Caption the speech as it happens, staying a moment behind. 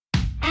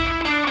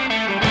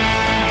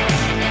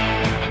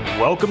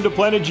Welcome to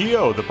Planet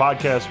Geo, the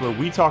podcast where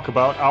we talk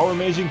about our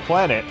amazing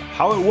planet,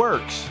 how it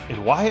works,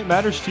 and why it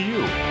matters to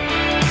you.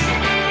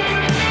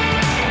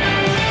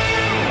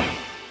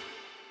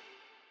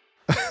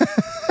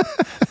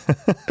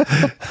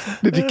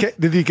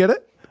 Did you get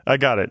it? I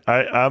got it.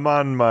 I'm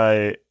on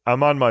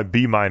my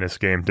B-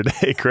 game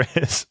today,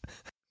 Chris.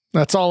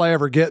 That's all I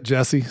ever get,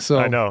 Jesse. So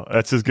I know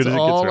that's as good as it gets.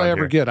 All I around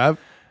ever here. get.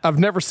 I've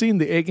never seen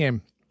the A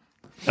game.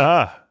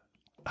 How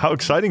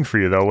exciting for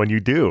you though when you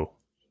do.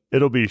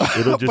 It'll just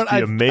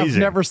be amazing. I've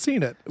never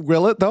seen it.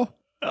 Will it though?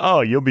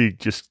 Oh, you'll be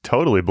just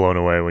totally blown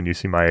away when you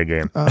see my A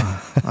game.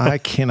 I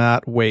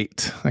cannot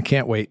wait. I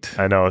can't wait.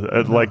 I know,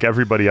 like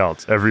everybody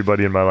else,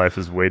 everybody in my life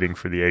is waiting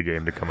for the A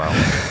game to come out.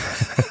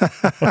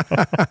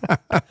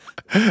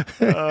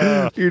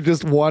 You're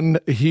just one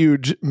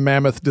huge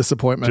mammoth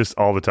disappointment. Just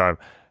all the time.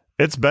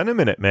 It's been a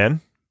minute,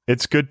 man.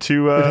 It's good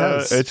to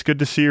it's good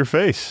to see your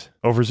face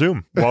over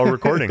Zoom while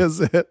recording. Is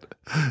it?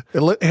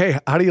 Hey,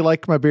 how do you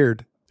like my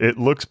beard? It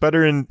looks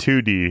better in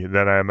 2D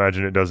than I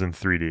imagine it does in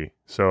 3D.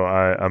 So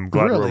I'm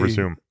glad we're over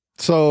Zoom.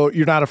 So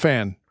you're not a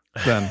fan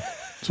then?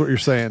 That's what you're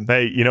saying.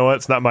 Hey, you know what?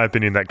 It's not my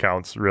opinion that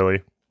counts,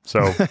 really.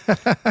 So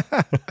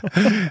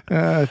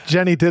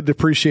Jenny did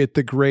appreciate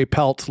the gray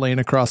pelt laying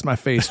across my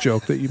face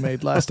joke that you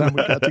made last time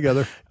we got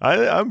together.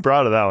 I'm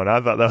proud of that one.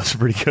 I thought that was a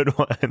pretty good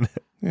one.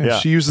 Yeah.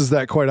 She uses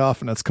that quite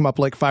often. It's come up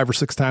like 5 or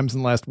 6 times in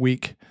the last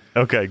week.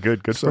 Okay,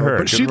 good for her.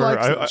 But she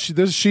likes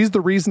it. She's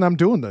the reason I'm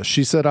doing this.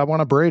 She said, I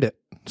want to braid it.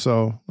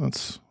 So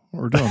that's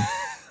what we're doing.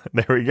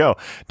 There we go.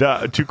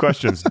 2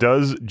 questions.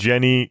 Does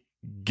Jenny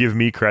give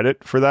me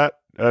credit for that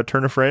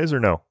turn of phrase or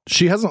no?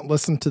 She hasn't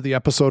listened to the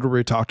episode where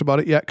we talked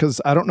about it yet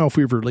because I don't know if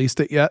we've released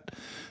it yet.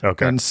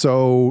 Okay. And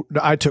so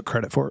I took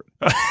credit for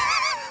it.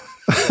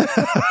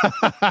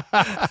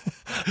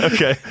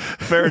 Okay,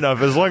 fair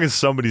enough. As long as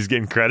somebody's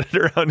getting credit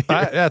around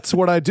here. That's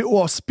what I do.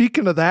 Well,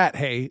 speaking of that,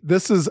 hey,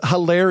 this is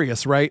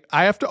hilarious, right?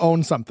 I have to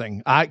own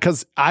something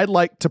because I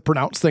like to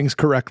pronounce things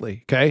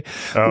correctly. Okay,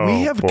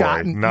 we have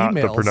gotten not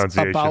emails the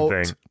pronunciation about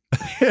thing.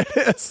 It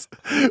is.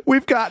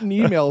 We've gotten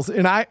emails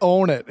and I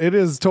own it. It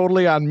is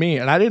totally on me.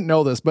 And I didn't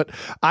know this, but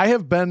I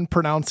have been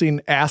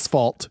pronouncing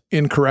asphalt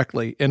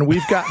incorrectly. And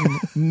we've gotten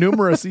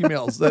numerous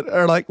emails that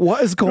are like,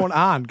 what is going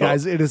on,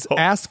 guys? It is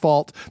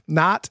asphalt,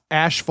 not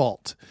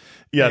asphalt.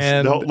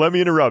 Yes. Let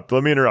me interrupt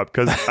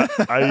because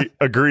I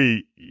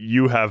agree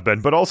you have been.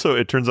 But also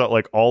it turns out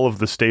like all of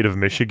the state of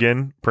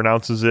Michigan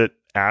pronounces it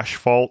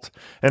asphalt,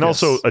 and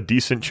also a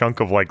decent chunk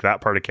of like that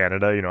part of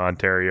Canada,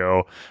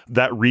 Ontario,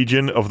 that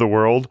region of the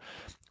world,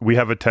 we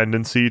have a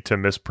tendency to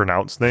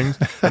mispronounce things.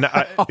 And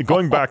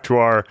going back to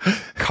our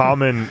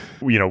common,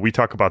 we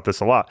talk about this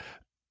a lot,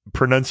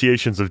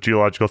 pronunciations of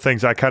geological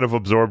things. I kind of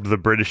absorbed the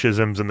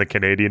Britishisms and the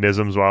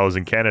Canadianisms while I was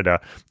in Canada,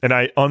 and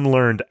I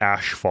unlearned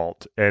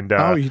asphalt, and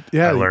I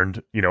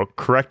learned,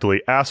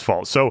 correctly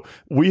asphalt. So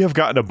we have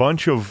gotten a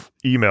bunch of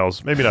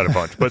emails, maybe not a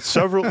bunch, but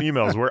several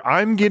emails where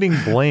I'm getting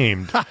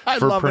blamed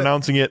for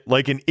pronouncing it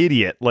like an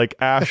idiot, like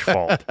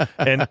asphalt.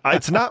 And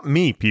it's not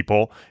me,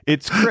 people.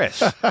 It's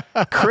Chris.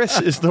 Chris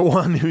is the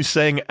one who's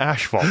saying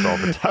asphalt all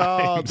the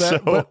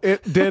time. But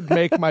it did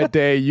make my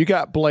day. You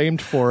got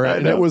blamed for it.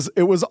 And it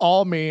was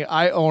all me.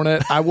 I own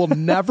it. I will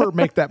never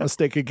make that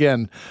mistake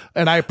again.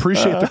 And I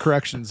appreciate the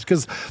corrections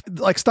because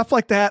like stuff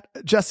like that,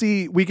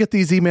 Jesse, we get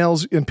these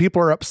emails and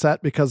people are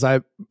upset because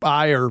I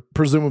or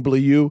presumably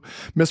you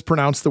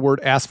mispronounced the word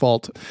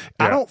asphalt.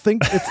 Yeah. I don't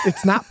think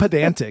it's not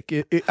pedantic.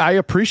 I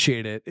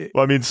appreciate it.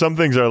 Well, I mean, some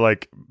things are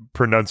like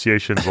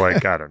pronunciations,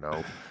 like, I don't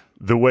know,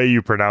 the way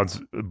you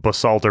pronounce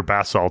basalt or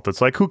basalt. It's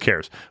like, who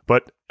cares?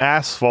 But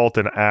asphalt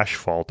and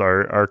asphalt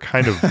are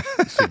kind of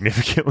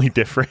significantly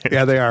different.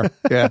 Yeah, they are.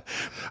 Yeah.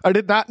 I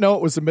did not know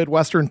it was a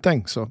Midwestern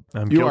thing. So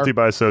I'm guilty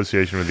by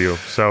association with you.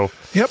 So,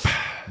 yep.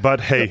 But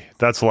hey,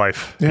 that's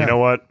life. Yeah. You know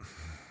what?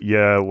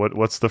 Yeah,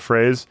 what's the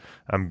phrase?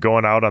 I'm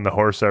going out on the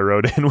horse I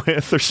rode in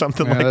with, or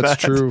something like that.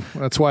 That's true.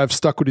 That's why I've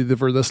stuck with you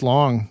for this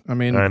long. I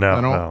mean, I know.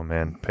 Oh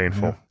man,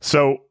 painful. Yeah.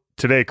 So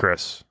today,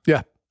 Chris.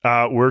 Yeah.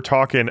 We're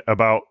talking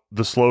about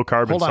the slow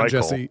carbon cycle. Hold on,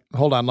 Jesse.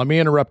 Hold on. Let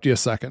me interrupt you a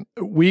second.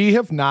 We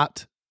have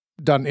not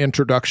done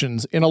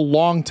introductions in a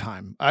long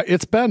time.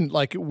 It's been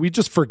like, we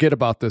just forget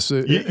about this.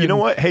 You know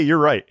what? Hey, you're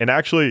right. And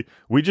actually,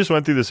 we just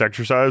went through this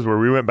exercise where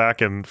we went back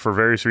and for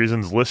various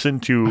reasons,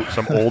 listened to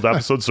some old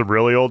episodes, some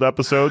really old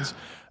episodes.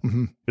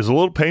 Mm-hmm. It was a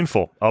little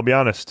painful. I'll be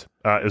honest.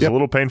 It was a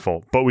little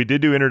painful, but we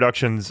did do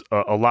introductions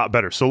a lot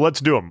better. So let's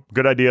do them.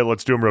 Good idea.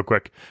 Let's do them real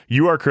quick.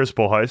 You are Chris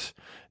Bullheis,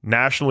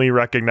 nationally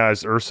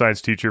recognized earth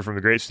science teacher from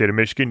the great state of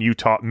Michigan. You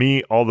taught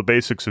me all the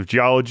basics of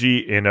geology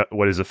in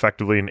what is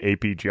effectively an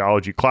AP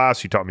geology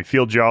class. You taught me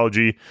field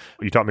geology.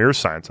 You taught me earth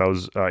science. I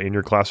was in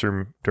your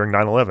classroom during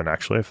 9/11,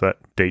 actually, if that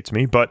dates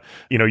me. But,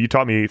 you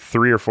taught me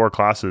 3 or 4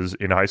 classes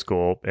in high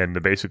school and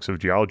the basics of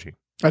geology.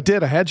 I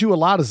did. I had you a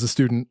lot as a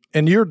student.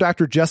 And you're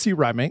Dr. Jesse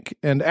Reimink.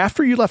 And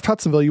after you left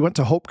Hudsonville, you went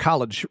to Hope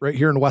College right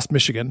here in West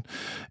Michigan.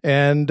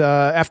 And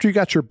after you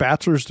got your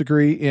bachelor's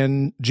degree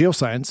in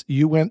geoscience,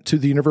 you went to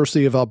the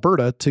University of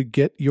Alberta to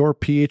get your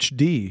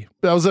PhD.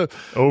 That was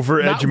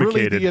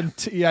overeducated.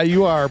 Really yeah,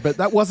 you are, but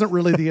that wasn't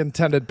really the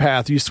intended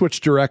path. You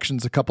switched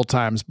directions a couple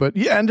times, but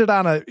you ended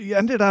on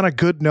a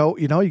good note.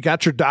 You know, you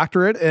got your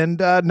doctorate, and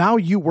now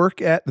you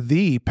work at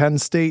the Penn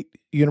State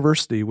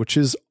University, which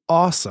is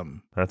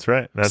awesome. That's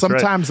right.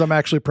 Sometimes I'm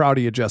actually proud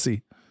of you,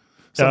 Jesse.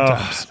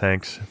 Sometimes. Oh,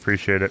 thanks.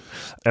 Appreciate it.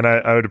 And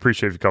I would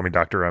appreciate if you call me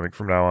Dr. Reimink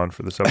from now on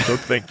for this episode.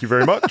 Thank you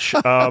very much.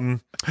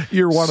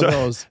 You're one of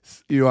those.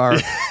 You are.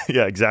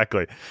 Yeah,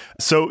 exactly.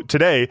 So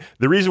today,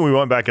 the reason we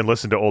went back and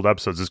listened to old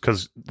episodes is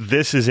because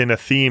this is in a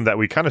theme that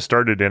we kind of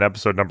started in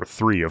episode number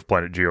 3 of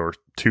Planet Geo, or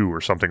 2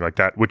 or something like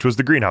that, which was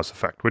the greenhouse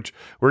effect, which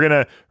we're going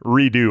to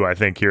redo, I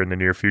think, here in the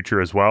near future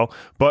as well.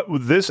 But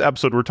with this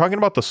episode, we're talking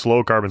about the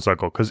slow carbon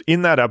cycle, because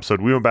in that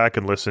episode, we went back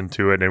and listened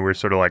to it, and we're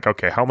sort of like,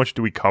 okay, how much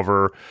do we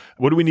cover?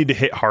 What do we need to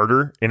hit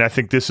harder? And I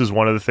think this is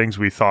one of the things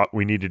we thought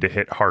we needed to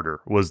hit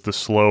harder, was the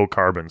slow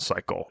carbon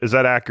cycle. Is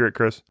that accurate,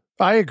 Chris?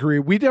 I agree.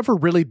 We never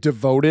really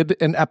devoted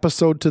an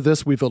episode to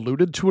this. We've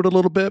alluded to it a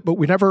little bit, but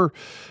we never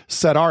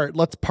said, all right,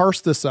 let's parse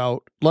this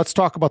out. Let's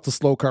talk about the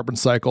slow carbon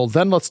cycle.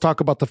 Then let's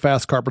talk about the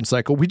fast carbon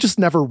cycle. We just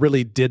never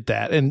really did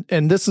that.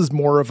 And this is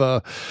more of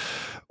a,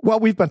 well,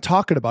 we've been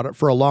talking about it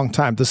for a long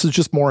time. This is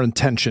just more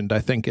intentioned, I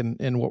think,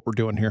 in what we're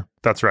doing here.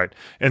 That's right.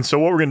 And so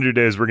what we're going to do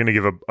today is we're going to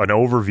give an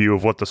overview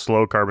of what the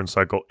slow carbon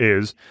cycle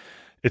is.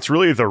 It's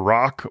really the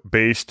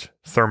rock-based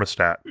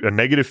thermostat, a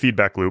negative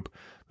feedback loop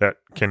that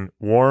can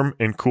warm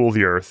and cool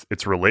the earth.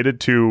 It's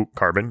related to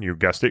carbon, you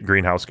guessed it,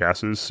 greenhouse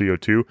gases,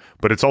 CO2,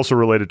 but it's also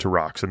related to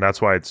rocks. And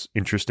that's why it's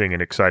interesting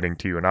and exciting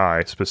to you and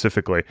I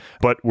specifically.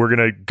 But we're going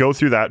to go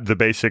through the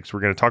basics.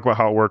 We're going to talk about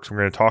how it works. We're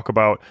going to talk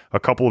about a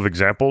couple of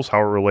examples, how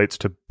it relates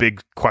to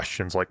big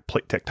questions like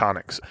plate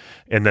tectonics,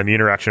 and then the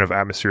interaction of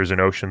atmospheres and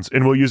oceans.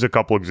 And we'll use a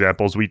couple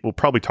examples. We'll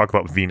probably talk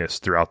about Venus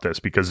throughout this,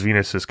 because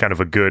Venus is kind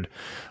of a good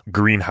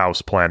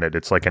greenhouse planet.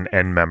 It's like an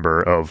end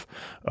member of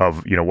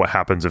what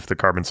happens if the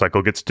carbon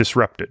cycle gets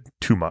disrupted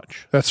too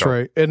much. That's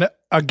right. And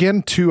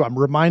again, too, I'm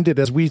reminded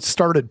as we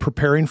started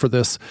preparing for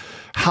this,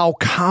 how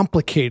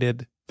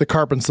complicated the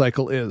carbon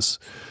cycle is.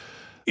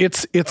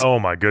 It's oh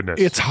my goodness.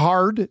 It's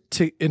hard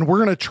to, and we're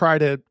going to try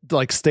to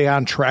like stay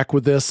on track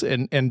with this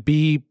and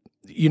be,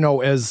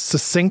 as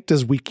succinct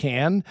as we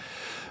can.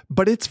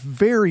 But it's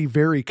very,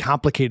 very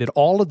complicated,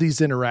 all of these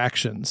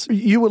interactions.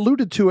 You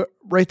alluded to it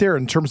right there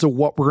in terms of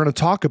what we're going to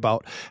talk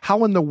about.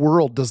 How in the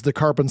world does the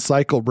carbon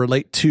cycle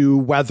relate to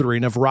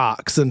weathering of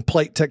rocks and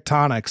plate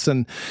tectonics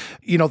and,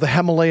 the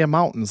Himalaya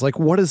mountains? Like,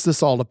 what is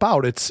this all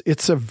about?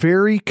 It's a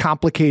very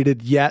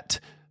complicated yet,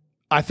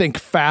 I think,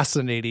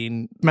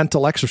 fascinating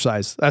mental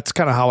exercise. That's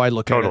kind of how I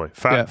look at it.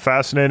 Totally.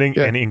 Fascinating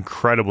and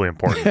incredibly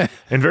important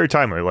and very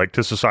timely, like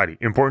to society.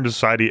 Important to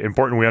society,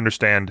 important we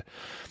understand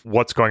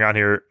what's going on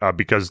here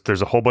because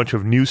there's a whole bunch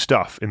of new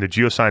stuff in the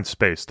geoscience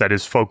space that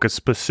is focused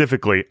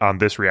specifically on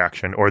this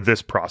reaction or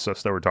this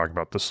process that we're talking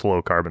about, the slow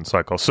carbon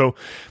cycle. So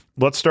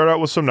let's start out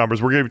with some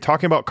numbers. We're going to be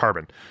talking about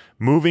carbon,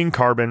 moving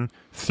carbon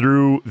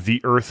through the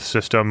Earth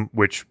system,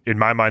 which in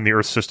my mind, the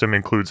Earth system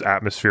includes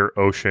atmosphere,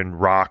 ocean,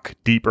 rock,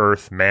 deep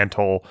Earth,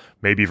 mantle,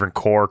 maybe even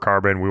core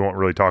carbon. We won't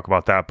really talk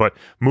about that, but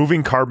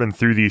moving carbon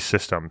through these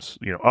systems,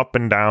 up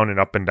and down in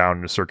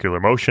a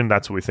circular motion.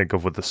 That's what we think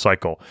of with the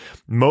cycle.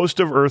 Most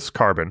of Earth's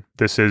carbon,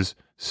 this is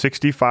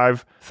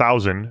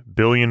 65,000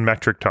 billion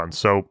metric tons.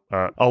 So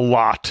a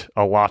lot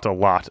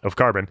of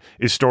carbon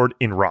is stored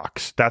in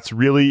rocks. That's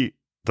really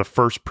the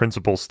first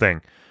principles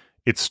thing.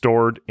 It's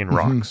stored in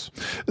rocks.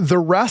 The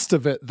rest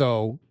of it,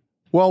 though,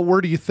 well,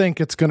 where do you think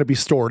it's going to be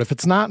stored? If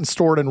it's not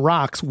stored in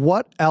rocks,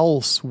 what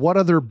else? What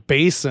other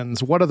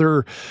basins? What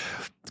other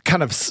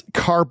kind of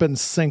carbon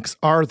sinks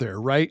are there,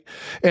 right?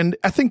 And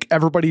I think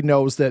everybody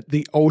knows that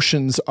the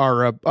oceans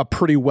are a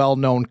pretty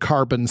well-known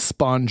carbon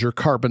sponge or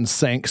carbon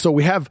sink. So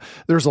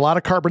there's a lot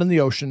of carbon in the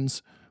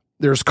oceans.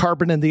 There's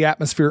carbon in the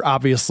atmosphere,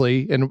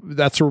 obviously, and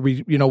that's where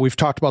we've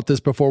talked about this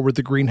before with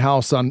the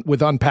greenhouse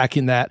with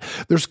unpacking that.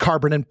 There's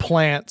carbon in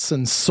plants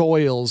and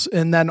soils,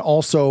 and then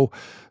also,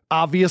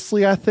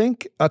 obviously, I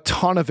think a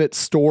ton of it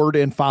stored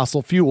in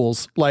fossil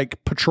fuels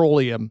like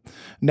petroleum,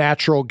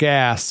 natural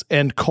gas,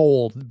 and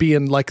coal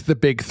being like the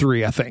big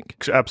three, I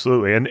think.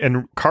 Absolutely,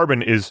 and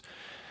carbon is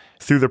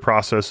through the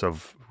process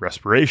of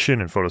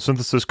respiration and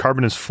photosynthesis,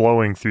 carbon is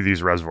flowing through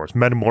these reservoirs.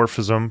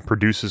 Metamorphism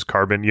produces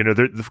carbon.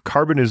 The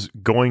carbon is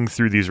going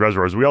through these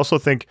reservoirs. We also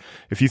think,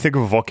 if you think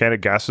of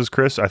volcanic gases,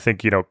 Chris, I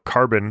think,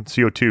 carbon,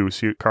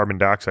 CO2, carbon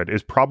dioxide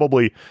is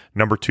probably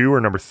number 2 or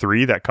number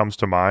 3 that comes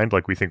to mind.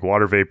 Like we think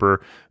water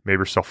vapor,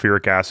 maybe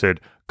sulfuric acid.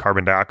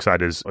 Carbon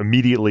dioxide is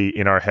immediately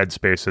in our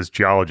headspace as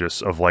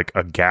geologists of like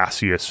a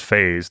gaseous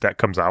phase that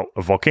comes out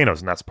of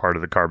volcanoes. And that's part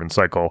of the carbon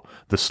cycle,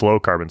 the slow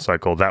carbon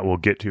cycle that we'll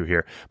get to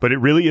here. But it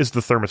really is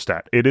the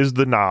thermostat. It is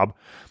the knob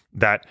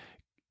that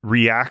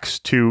reacts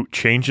to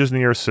changes in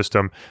the Earth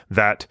system,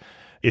 that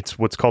it's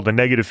what's called a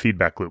negative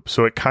feedback loop.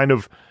 So it kind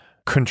of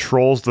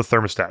controls the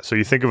thermostat. So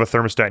you think of a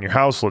thermostat in your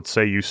house. Let's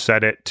say you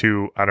set it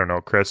to, I don't know,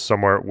 Chris,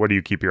 somewhere. What do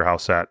you keep your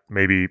house at?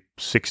 Maybe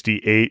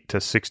 68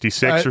 to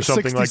 66 or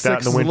something like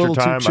that in the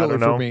wintertime. I don't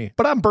know. For me.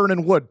 But I'm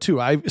burning wood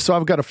too. So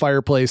I've got a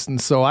fireplace, and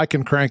so I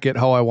can crank it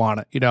how I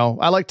want it. You know,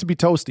 I like to be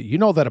toasty. You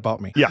know that about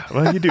me. Yeah,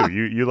 well, you do.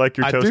 You like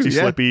your toasty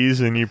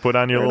slippies, and you put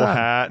on your little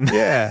hat.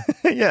 Yeah.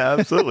 Yeah,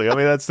 absolutely. I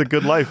mean, that's the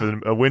good life.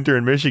 In a winter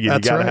in Michigan, you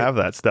got to have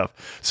that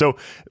stuff. So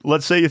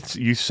let's say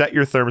you set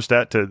your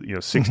thermostat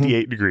to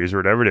 68 degrees or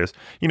whatever it is.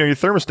 Your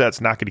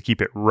thermostat's not going to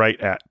keep it right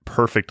at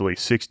perfectly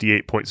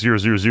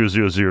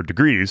 68.00000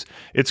 degrees.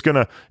 It's going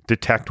to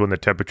detect when the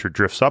temperature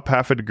drifts up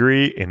half a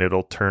degree, and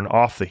it'll turn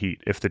off the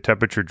heat. If the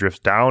temperature drifts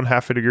down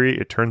half a degree,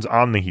 it turns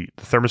on the heat.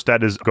 The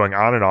thermostat is going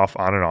on and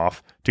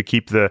off to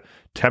keep the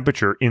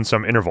temperature in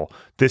some interval.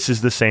 This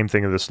is the same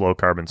thing of the slow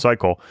carbon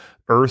cycle.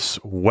 Earth's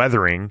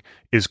weathering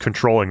is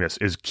controlling this,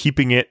 is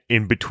keeping it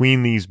in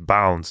between these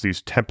bounds,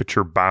 these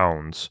temperature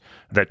bounds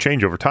that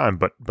change over time,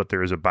 but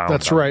there is a bound.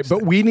 That's right.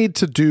 But we need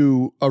to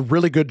do a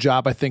really good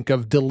job, I think,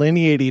 of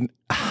delineating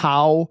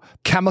how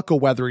chemical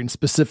weathering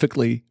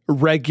specifically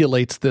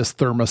regulates this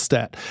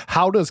thermostat.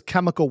 How does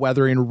chemical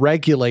weathering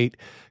regulate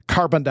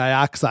carbon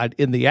dioxide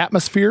in the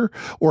atmosphere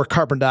or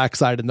carbon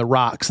dioxide in the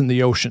rocks in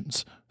the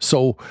oceans?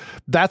 So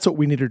that's what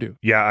we need to do.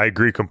 Yeah, I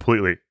agree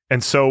completely.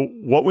 And so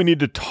what we need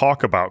to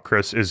talk about,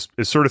 Chris, is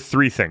sort of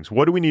three things.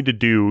 What do we need to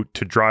do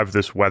to drive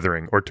this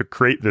weathering or to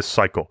create this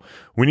cycle?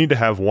 We need to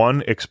have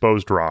one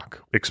exposed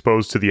rock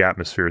exposed to the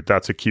atmosphere.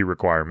 That's a key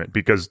requirement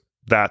because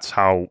that's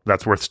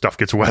where stuff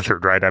gets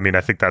weathered, right? I mean,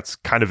 I think that's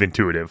kind of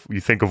intuitive.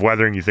 You think of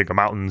weathering, you think of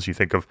mountains, you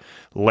think of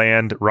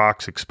land,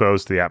 rocks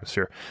exposed to the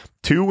atmosphere.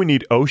 2, we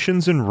need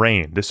oceans and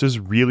rain. This is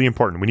really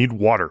important. We need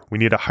water. We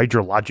need a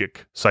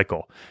hydrologic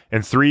cycle.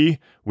 And 3,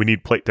 we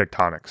need plate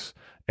tectonics.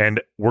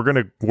 And we're going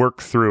to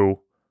work through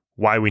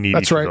why we need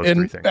each of those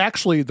three things.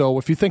 Actually, though,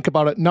 if you think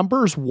about it,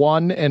 numbers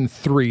 1 and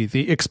 3,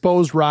 the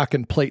exposed rock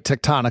and plate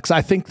tectonics,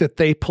 I think that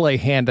they play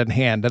hand in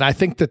hand, and I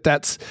think that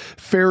that's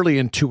fairly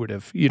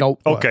intuitive.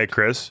 Okay,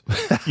 Chris.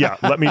 Yeah,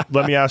 let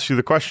me ask you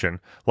the question.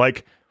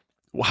 Like,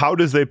 how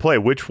does they play?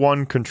 Which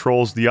one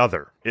controls the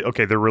other?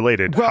 Okay, they're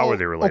related. Well, how are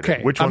they related?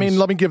 Okay,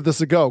 let me give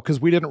this a go because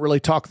we didn't really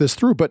talk this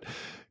through, but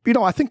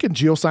I think in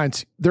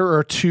geoscience, there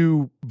are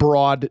 2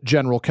 broad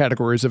general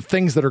categories of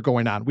things that are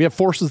going on. We have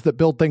forces that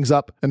build things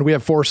up, and we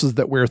have forces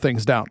that wear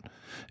things down.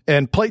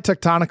 And plate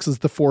tectonics is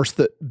the force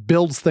that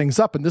builds things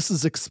up, and this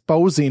is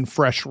exposing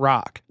fresh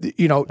rock.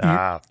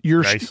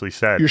 You're nicely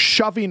said. You're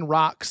shoving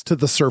rocks to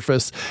the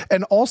surface,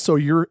 and also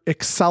you're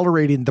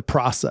accelerating the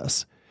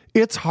process.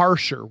 It's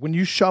harsher. When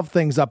you shove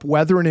things up,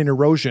 weathering and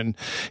erosion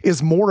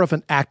is more of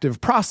an active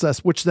process,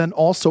 which then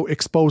also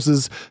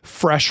exposes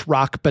fresh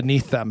rock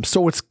beneath them.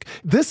 So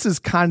this is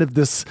kind of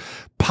this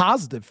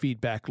positive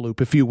feedback loop,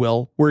 if you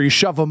will, where you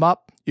shove them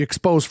up, you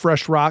expose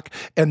fresh rock,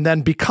 and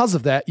then because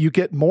of that, you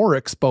get more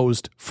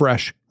exposed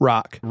fresh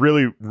rock.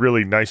 Really,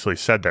 really nicely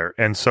said there.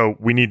 And so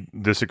we need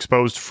this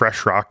exposed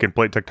fresh rock, and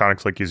plate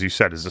tectonics, like as you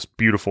said, is this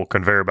beautiful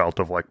conveyor belt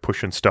of like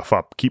pushing stuff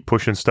up. Keep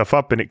pushing stuff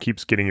up, and it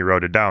keeps getting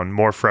eroded down.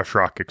 More fresh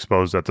rock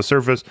exposed at the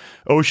surface.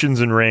 Oceans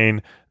and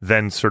rain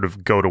then sort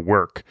of go to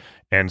work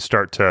and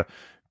start to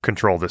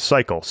control this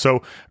cycle.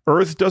 So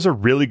Earth does a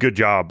really good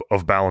job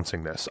of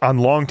balancing this on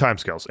long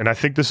timescales. And I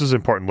think this is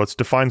important. Let's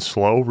define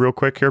slow real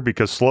quick here,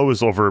 because slow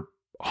is over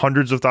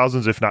hundreds of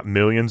thousands, if not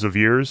millions of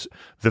years.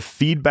 The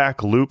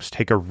feedback loops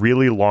take a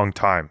really long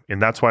time. And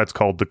that's why it's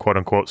called the quote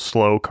unquote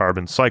slow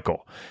carbon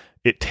cycle.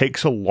 It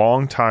takes a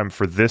long time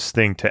for this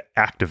thing to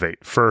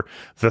activate, for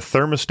the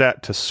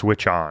thermostat to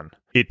switch on.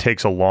 It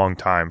takes a long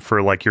time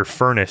for like your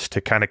furnace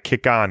to kind of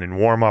kick on and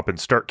warm up and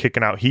start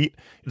kicking out heat.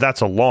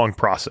 That's a long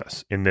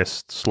process in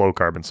this slow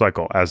carbon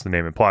cycle, as the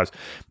name implies.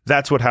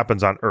 That's what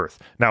happens on Earth.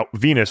 Now,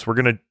 Venus, we're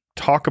going to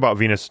talk about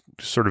Venus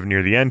sort of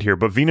near the end here,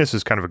 but Venus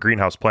is kind of a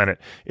greenhouse planet.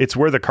 It's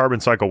where the carbon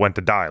cycle went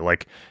to die.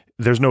 Like,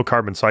 there's no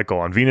carbon cycle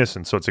on Venus,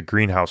 and so it's a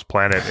greenhouse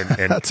planet.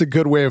 And that's a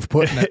good way of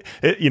putting it.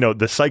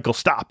 The cycle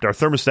stopped. Our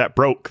thermostat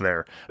broke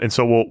there. And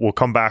so we'll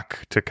come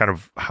back to kind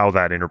of how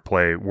that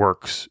interplay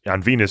works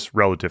on Venus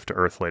relative to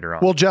Earth later on.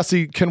 Well,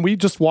 Jesse, can we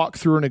just walk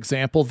through an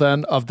example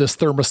then of this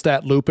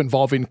thermostat loop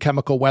involving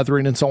chemical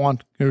weathering and so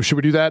on? Should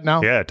we do that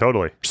now? Yeah,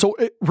 totally. So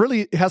it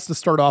really has to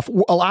start off,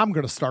 well, I'm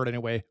going to start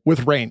anyway,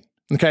 with rain.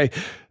 Okay.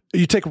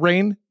 You take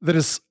rain that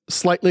is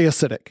slightly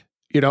acidic.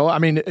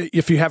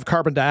 If you have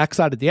carbon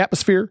dioxide in the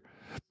atmosphere,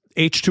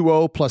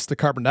 H2O plus the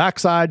carbon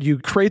dioxide, you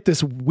create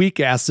this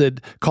weak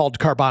acid called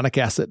carbonic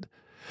acid.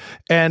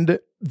 And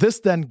this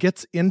then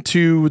gets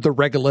into the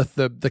regolith,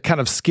 the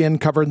kind of skin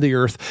covering the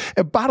earth.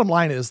 And bottom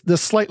line is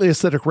this slightly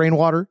acidic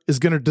rainwater is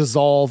going to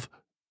dissolve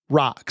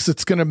rocks.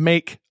 It's going to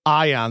make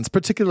ions,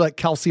 particularly like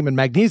calcium and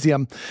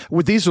magnesium.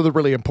 These are the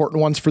really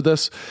important ones for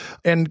this.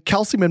 And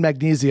calcium and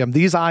magnesium,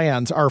 these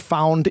ions are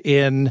found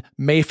in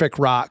mafic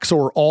rocks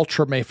or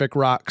ultramafic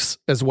rocks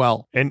as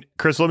well. And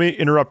Chris, let me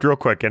interrupt real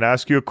quick and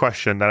ask you a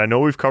question that I know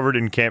we've covered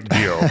in Camp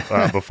Geo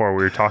before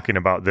we were talking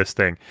about this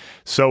thing.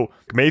 So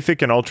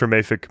mafic and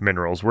ultramafic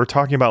minerals, we're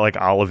talking about like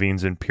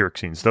olivines and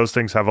pyroxenes. Those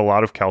things have a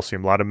lot of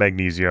calcium, a lot of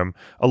magnesium,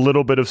 a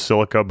little bit of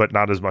silica, but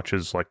not as much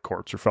as like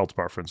quartz or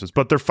feldspar, for instance.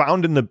 But they're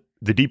found in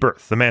the deep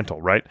earth, the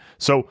mantle, right?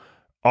 So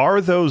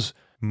are those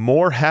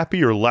more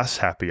happy or less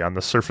happy on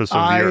the surface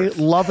of the earth?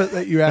 I love it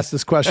that you asked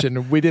this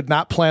question. We did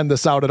not plan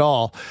this out at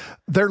all.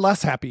 They're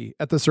less happy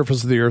at the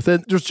surface of the earth.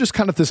 And there's just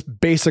kind of this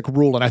basic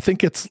rule, and I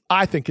think it's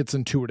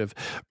intuitive.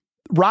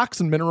 Rocks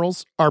and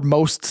minerals are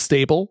most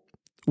stable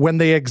when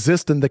they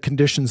exist in the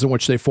conditions in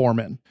which they form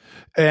in.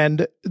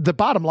 And the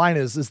bottom line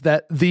is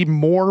that the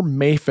more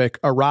mafic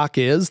a rock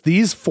is,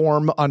 these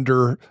form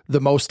under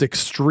the most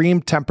extreme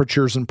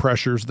temperatures and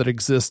pressures that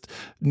exist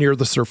near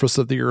the surface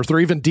of the earth or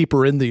even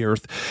deeper in the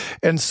earth.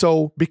 And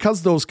so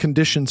because those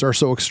conditions are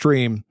so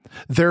extreme,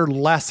 they're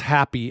less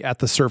happy at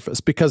the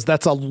surface because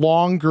that's a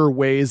longer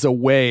ways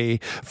away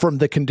from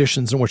the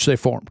conditions in which they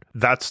formed.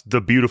 That's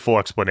the beautiful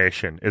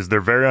explanation, is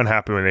they're very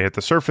unhappy when they hit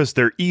the surface.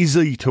 They're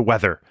easy to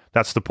weather.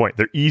 That's the point.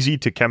 They're easy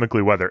to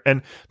chemically weather.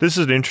 And this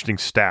is an interesting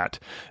stat.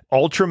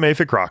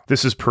 Ultramafic rock,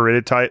 this is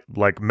peridotite,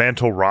 like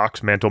mantle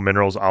rocks, mantle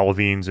minerals,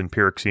 olivines, and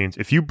pyroxenes.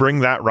 If you bring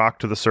that rock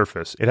to the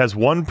surface, it has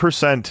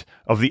 1%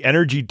 of the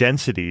energy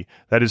density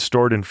that is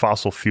stored in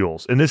fossil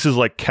fuels. And this is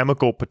like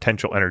chemical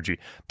potential energy.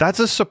 That's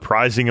a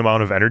surprising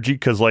amount of energy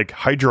because like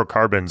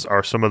hydrocarbons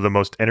are some of the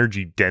most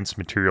energy dense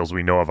materials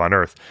we know of on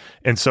Earth.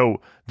 And so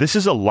this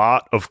is a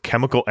lot of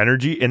chemical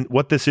energy. And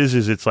what this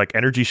is it's like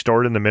energy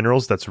stored in the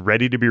minerals that's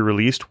ready to be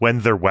released when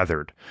they're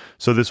weathered.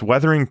 So this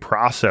weathering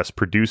process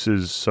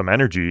produces some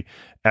energy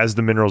as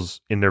the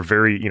minerals in their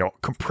very,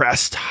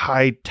 compressed,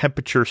 high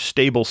temperature,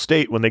 stable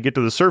state, when they get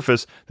to the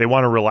surface, they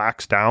want to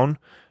relax down.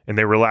 And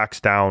they relax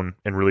down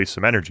and release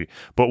some energy.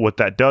 But what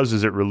that does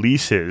is it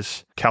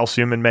releases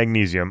calcium and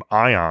magnesium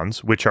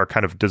ions, which are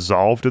kind of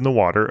dissolved in the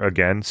water.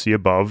 Again, see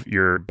above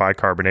your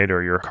bicarbonate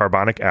or your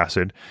carbonic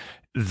acid.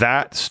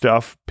 That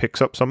stuff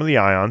picks up some of the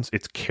ions.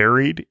 It's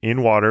carried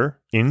in water,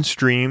 in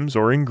streams,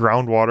 or in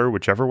groundwater,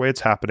 whichever way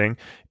it's happening,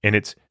 and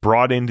it's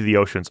brought into the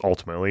oceans.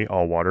 Ultimately,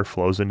 all water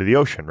flows into the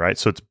ocean, right?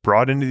 So it's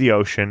brought into the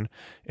ocean.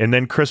 And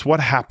then, Chris, what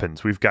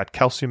happens? We've got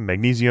calcium,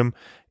 magnesium,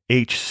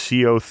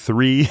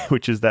 HCO3,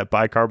 which is that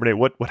bicarbonate.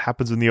 What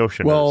happens in the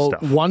ocean? Well,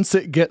 once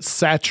it gets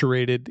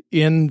saturated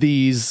in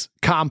these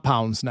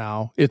compounds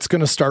now, it's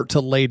going to start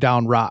to lay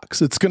down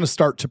rocks. It's going to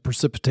start to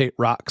precipitate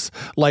rocks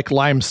like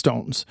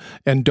limestones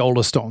and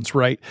dolostones,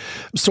 right?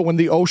 So when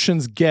the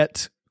oceans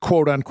get,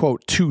 quote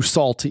unquote, too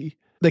salty,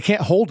 they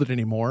can't hold it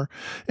anymore.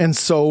 And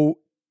so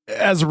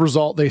as a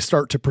result, they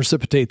start to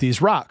precipitate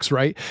these rocks,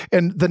 right?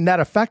 And the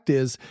net effect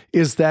is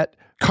that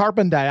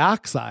carbon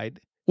dioxide,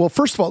 well,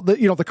 first of all,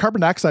 the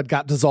carbon dioxide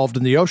got dissolved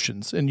in the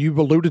oceans, and you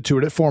alluded to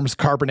it. It forms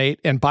carbonate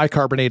and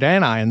bicarbonate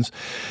anions,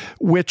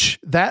 which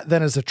that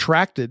then is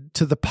attracted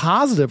to the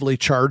positively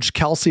charged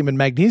calcium and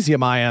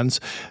magnesium ions.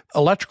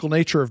 Electrical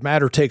nature of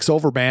matter takes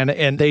over, man,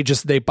 and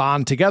they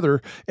bond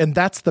together, and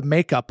that's the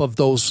makeup of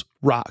those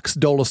rocks,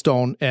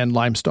 dolostone and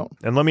limestone.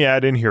 And let me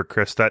add in here,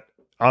 Chris, that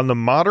on the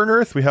modern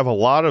Earth, we have a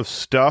lot of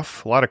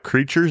stuff, a lot of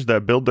creatures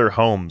that build their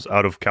homes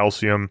out of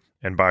calcium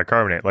and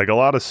bicarbonate. Like a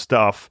lot of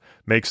stuff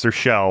makes their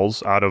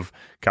shells out of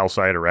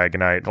calcite or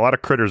aragonite. A lot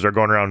of critters are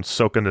going around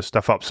soaking this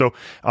stuff up. So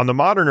on the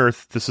modern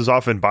Earth, this is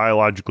often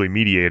biologically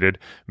mediated,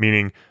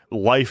 meaning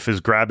life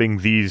is grabbing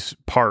these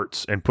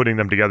parts and putting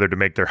them together to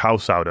make their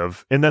house out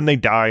of, and then they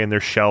die and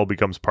their shell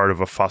becomes part of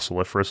a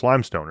fossiliferous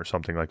limestone or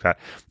something like that.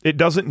 It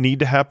doesn't need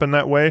to happen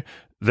that way.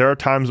 There are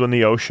times when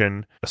the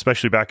ocean,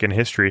 especially back in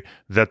history,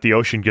 that the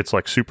ocean gets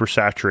like super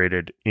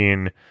saturated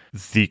in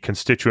the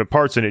constituent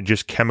parts and it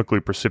just chemically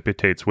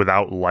precipitates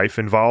without life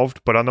involved.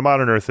 But on the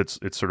modern Earth, it's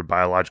sort of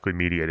biologically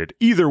mediated.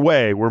 Either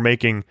way, we're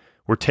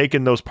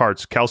taking those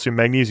parts, calcium,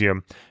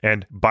 magnesium,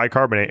 and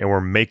bicarbonate, and we're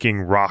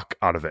making rock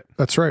out of it.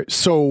 That's right.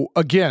 So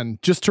again,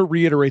 just to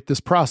reiterate this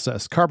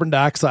process, carbon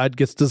dioxide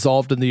gets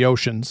dissolved in the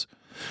oceans.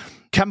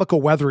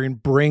 Chemical weathering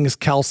brings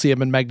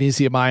calcium and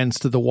magnesium ions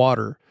to the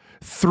water.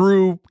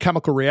 Through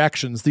chemical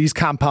reactions, these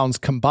compounds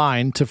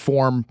combine to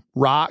form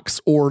rocks,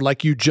 or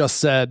like you just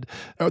said,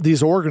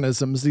 these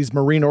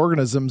marine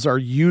organisms are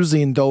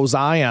using those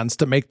ions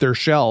to make their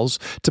shells,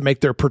 to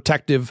make their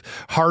protective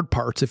hard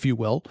parts, if you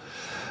will.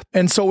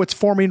 And so it's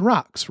forming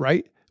rocks,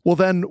 right? Well,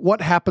 then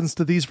what happens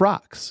to these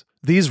rocks?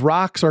 These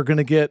rocks are going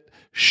to get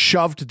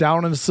shoved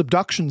down in a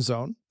subduction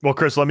zone. Well,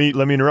 Chris, let me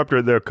interrupt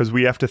right there because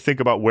we have to think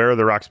about where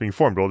the rocks being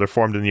formed. Well, they're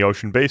formed in the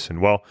ocean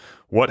basin. Well,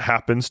 what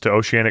happens to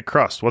oceanic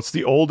crust? What's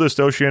the oldest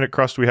oceanic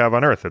crust we have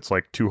on Earth? It's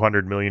like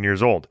 200 million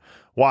years old.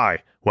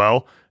 Why?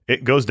 Well,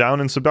 it goes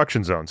down in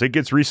subduction zones. It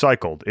gets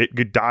recycled.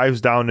 It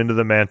dives down into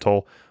the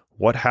mantle.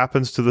 What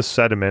happens to the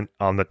sediment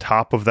on the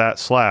top of that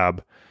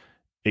slab?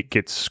 It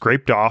gets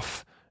scraped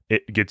off.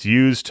 It gets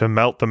used to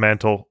melt the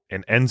mantle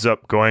and ends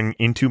up going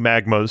into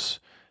magmas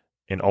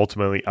and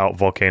ultimately out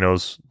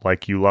volcanoes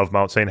like you love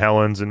Mount St.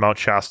 Helens and Mount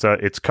Shasta.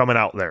 It's coming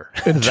out there.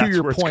 And to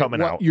your point,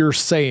 what you're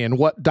saying,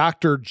 what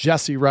Dr.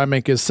 Jesse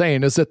Remink is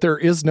saying is that there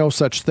is no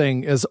such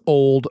thing as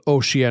old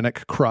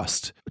oceanic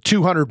crust.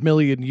 200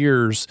 million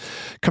years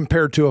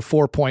compared to a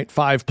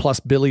 4.5 plus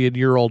billion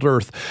year old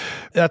Earth.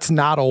 That's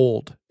not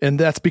old. And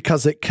that's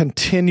because it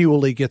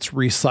continually gets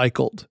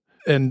recycled.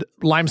 And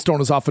limestone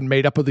is often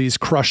made up of these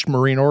crushed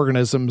marine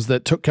organisms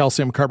that took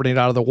calcium carbonate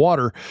out of the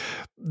water.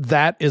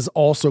 That is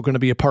also going to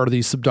be a part of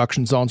these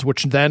subduction zones,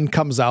 which then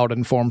comes out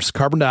and forms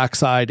carbon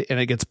dioxide, and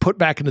it gets put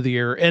back into the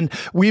air. And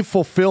we've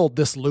fulfilled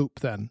this loop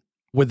then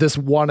with this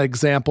one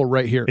example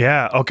right here.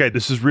 Yeah. Okay.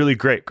 This is really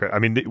great. I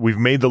mean, we've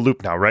made the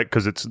loop now, right?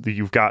 Because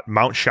you've got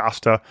Mount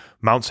Shasta,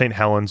 Mount St.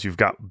 Helens, you've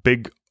got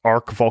big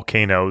arc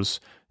volcanoes.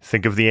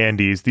 Think of the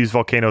Andes. These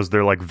volcanoes,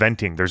 they're like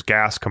venting. There's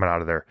gas coming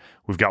out of there.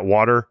 We've got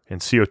water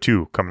and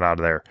CO2 coming out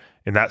of there.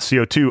 And that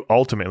CO2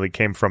 ultimately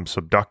came from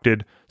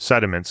subducted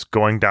sediments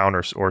going down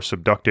or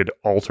subducted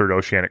altered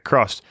oceanic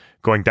crust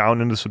going down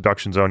into the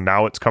subduction zone.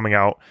 Now it's coming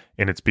out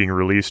and it's being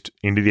released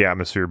into the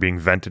atmosphere, being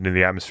vented into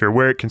the atmosphere,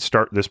 where it can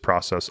start this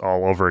process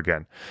all over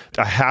again.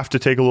 I have to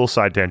take a little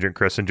side tangent,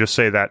 Chris, and just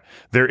say that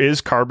there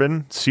is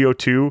carbon,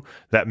 CO2,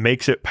 that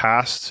makes it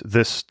past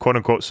this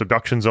quote-unquote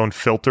subduction zone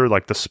filter,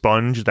 like the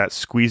sponge that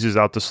squeezes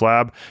out the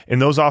slab.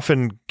 And those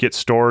often get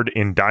stored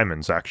in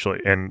diamonds, actually.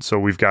 And so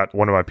we've got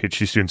one of my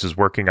PhD students is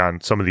working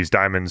on some of these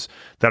diamonds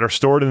that are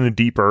stored in the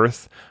deep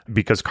earth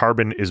because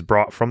carbon is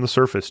brought from the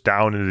surface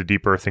down into the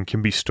deep earth and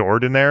can be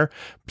stored in there.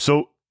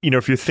 So,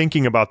 if you're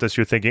thinking about this,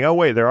 you're thinking, oh,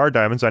 wait, there are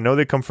diamonds. I know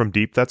they come from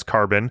deep. That's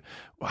carbon.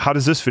 How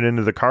does this fit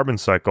into the carbon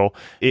cycle?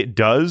 It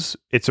does.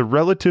 It's a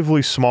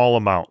relatively small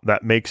amount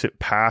that makes it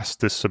past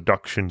this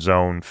subduction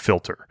zone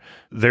filter.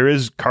 There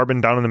is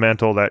carbon down in the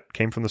mantle that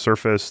came from the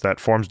surface that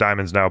forms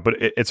diamonds now, but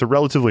it's a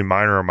relatively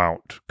minor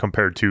amount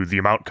compared to the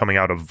amount coming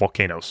out of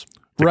volcanoes.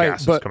 Right,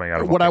 but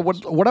what I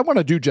want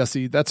to do,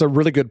 Jesse, that's a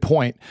really good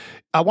point.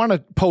 I want to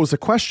pose a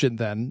question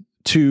then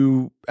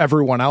to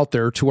everyone out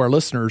there, to our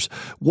listeners.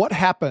 What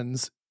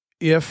happens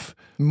if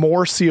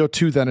more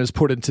CO2 then is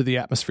put into the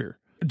atmosphere?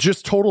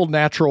 Just total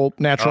natural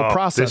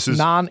process,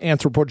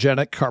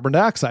 non-anthropogenic carbon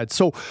dioxide.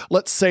 So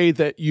let's say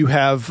that you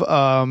have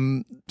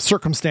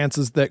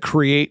circumstances that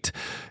create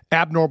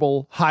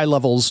abnormal high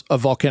levels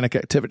of volcanic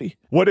activity.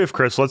 What if,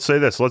 Chris, let's say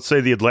this. Let's say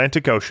the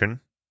Atlantic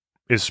Ocean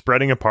is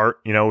spreading apart.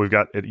 We've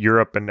got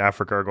Europe and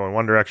Africa are going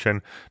one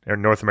direction,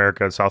 and North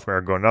America and South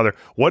America going another.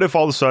 What if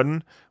all of a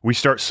sudden we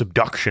start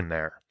subduction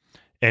there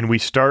and we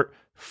start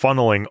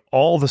funneling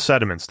all the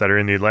sediments that are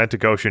in the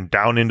Atlantic Ocean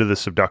down into the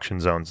subduction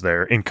zones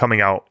there and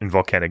coming out in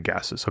volcanic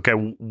gases? Okay,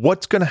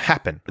 what's going to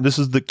happen? This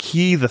is the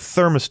key, the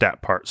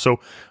thermostat part. So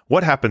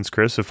what happens,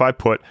 Chris, if I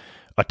put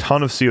a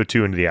ton of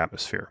CO2 into the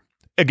atmosphere?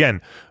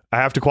 Again, I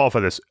have to qualify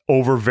this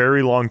over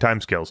very long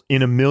time scales.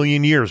 In a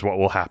million years, what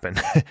will happen?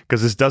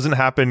 Because this doesn't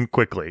happen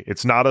quickly.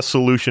 It's not a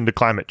solution to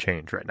climate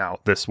change right now.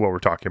 This is what we're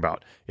talking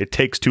about. It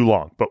takes too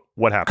long. But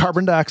what happens?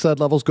 Carbon dioxide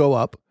levels go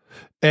up,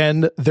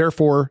 and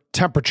therefore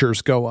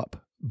temperatures go up.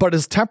 But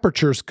as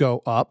temperatures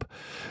go up,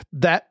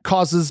 that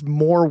causes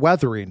more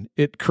weathering.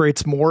 It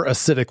creates more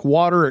acidic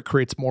water. It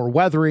creates more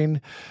weathering.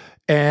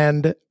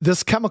 And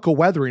this chemical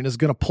weathering is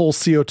going to pull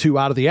CO2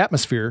 out of the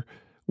atmosphere,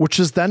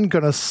 which is then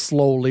going to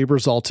slowly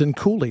result in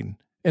cooling.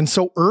 And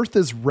so Earth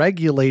is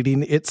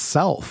regulating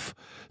itself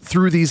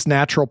through these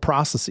natural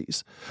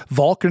processes.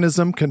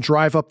 Volcanism can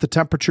drive up the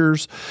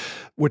temperatures,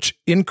 which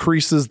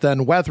increases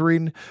then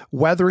weathering.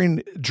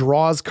 Weathering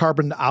draws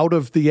carbon out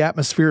of the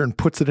atmosphere and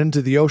puts it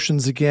into the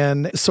oceans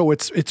again. So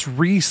it's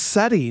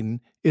resetting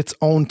its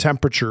own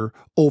temperature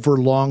over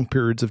long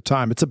periods of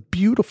time. It's a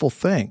beautiful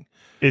thing.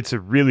 It's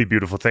a really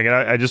beautiful thing. And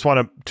I just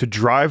want to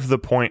drive the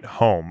point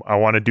home. I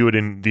want to do it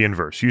in the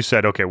inverse. You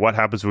said, okay, what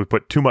happens if we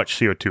put too much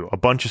CO2, a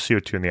bunch of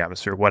CO2 in the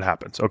atmosphere? What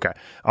happens? Okay,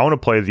 I want to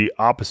play the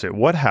opposite.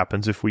 What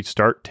happens if we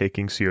start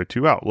taking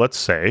CO2 out? Let's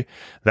say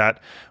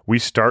that we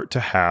start to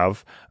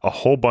have a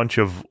whole bunch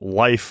of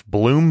life,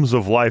 blooms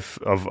of life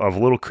of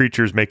little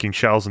creatures making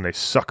shells, and they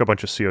suck a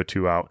bunch of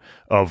CO2 out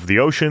of the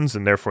oceans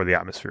and therefore the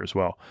atmosphere as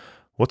well.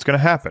 What's going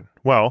to happen?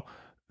 Well,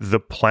 the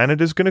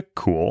planet is going to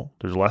cool.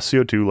 There's less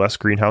CO2, less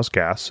greenhouse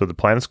gas, so the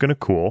planet's going to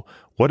cool.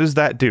 What does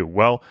that do?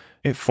 Well,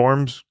 it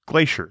forms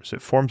glaciers.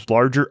 It forms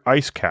larger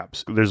ice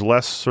caps. There's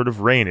less sort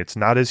of rain. It's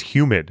not as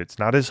humid. It's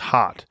not as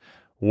hot.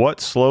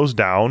 What slows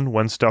down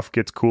when stuff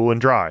gets cool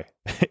and dry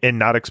and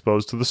not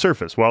exposed to the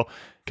surface? Well,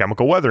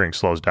 chemical weathering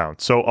slows down.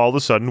 So all of a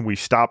sudden, we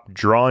stop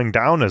drawing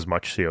down as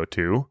much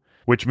CO2,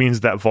 which means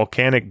that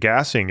volcanic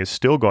gassing is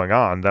still going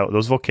on.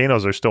 Those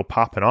volcanoes are still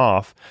popping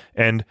off,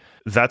 and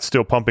that's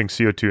still pumping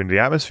CO2 into the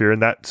atmosphere,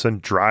 and that then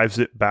drives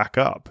it back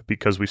up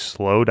because we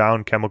slow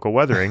down chemical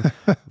weathering.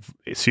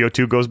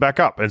 CO2 goes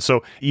back up. And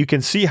so you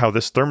can see how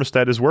this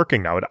thermostat is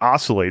working now. It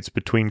oscillates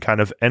between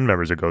kind of end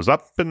members. It goes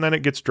up, and then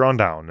it gets drawn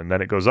down, and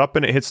then it goes up,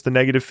 and it hits the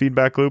negative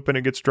feedback loop, and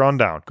it gets drawn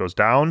down. It goes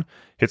down,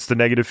 hits the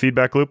negative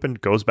feedback loop, and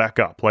goes back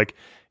up. Like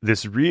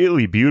this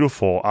really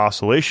beautiful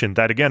oscillation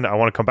that, again, I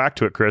want to come back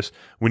to it, Chris.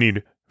 We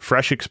need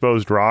fresh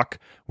exposed rock,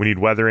 we need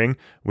weathering,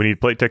 we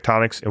need plate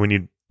tectonics, and we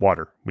need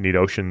water. We need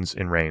oceans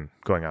and rain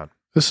going on.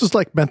 This is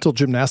like mental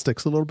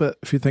gymnastics a little bit,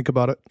 if you think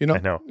about it. I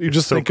know. You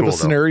just think of a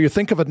scenario, you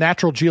think of a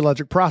natural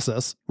geologic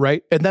process,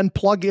 right? And then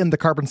plug in the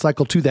carbon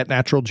cycle to that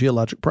natural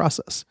geologic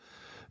process.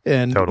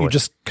 And you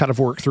just kind of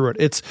work through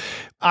it.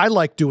 I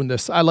like doing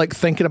this. I like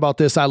thinking about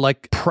this. I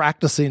like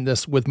practicing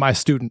this with my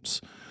students.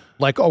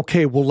 Like,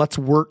 okay, well, let's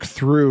work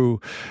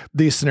through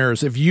these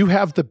scenarios. If you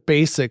have the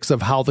basics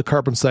of how the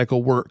carbon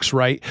cycle works,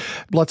 right?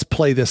 Let's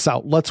play this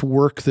out. Let's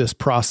work this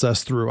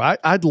process through.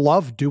 I'd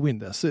love doing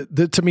this.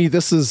 To me,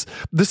 this is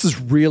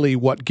really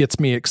what gets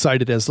me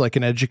excited as like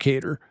an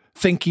educator,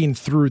 thinking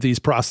through these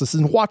processes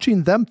and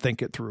watching them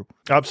think it through.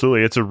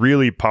 Absolutely. It's a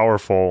really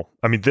powerful,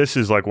 this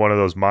is like one of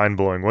those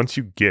mind-blowing, once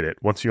you get it,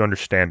 once you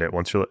understand it,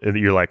 once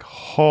you're like,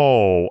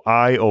 oh,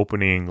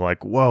 eye-opening,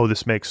 like, whoa,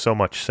 this makes so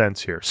much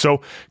sense here.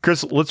 So,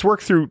 Chris, let's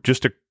work through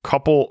just a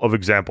couple of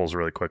examples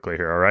really quickly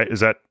here, all right? Is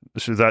that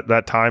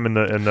time in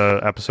the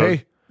episode?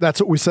 Hey, that's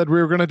what we said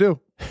we were going to do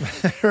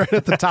right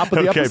at the top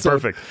of the episode.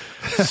 Okay,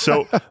 perfect.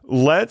 So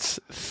let's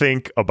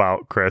think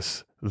about,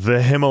 Chris,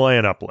 the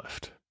Himalayan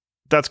uplift.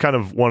 That's kind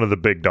of one of the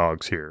big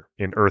dogs here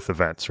in Earth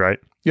events, right?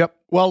 Yep.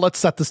 Well, let's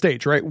set the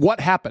stage, right? What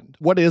happened?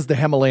 What is the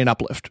Himalayan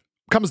uplift?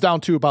 Comes down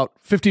to about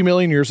 50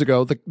 million years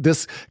ago,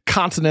 this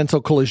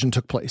continental collision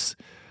took place.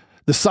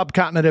 The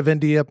subcontinent of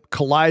India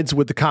collides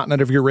with the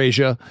continent of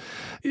Eurasia.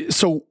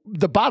 So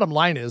the bottom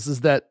line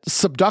is that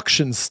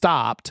subduction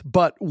stopped,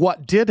 but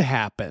what did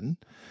happen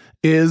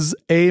is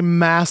a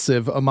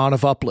massive amount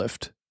of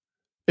uplift,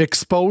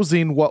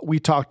 exposing what we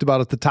talked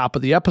about at the top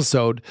of the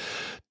episode,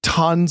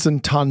 tons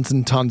and tons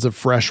and tons of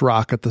fresh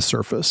rock at the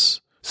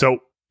surface. So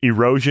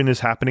erosion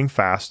is happening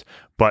fast,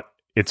 but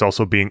it's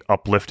also being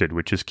uplifted,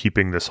 which is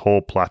keeping this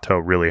whole plateau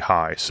really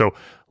high. So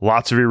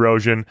lots of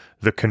erosion.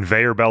 The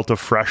conveyor belt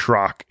of fresh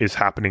rock is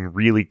happening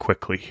really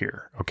quickly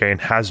here, okay, and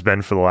has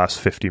been for the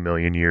last 50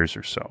 million years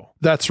or so.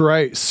 That's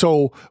right.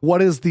 So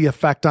what is the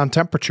effect on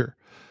temperature?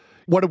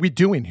 What are we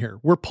doing here?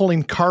 We're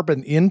pulling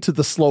carbon into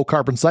the slow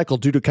carbon cycle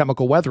due to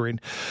chemical weathering.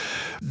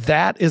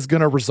 That is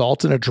going to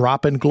result in a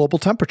drop in global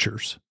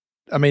temperatures.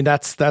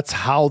 That's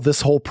how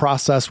this whole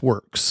process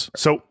works.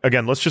 So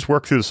again, let's just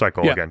work through the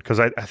cycle again, because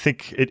I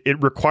think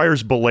it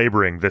requires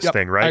belaboring this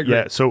thing, right?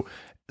 Yeah. So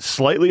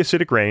slightly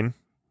acidic rain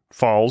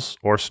falls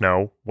or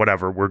snow,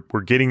 whatever.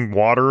 We're getting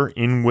water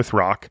in with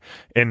rock,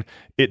 and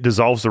it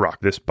dissolves the rock.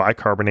 This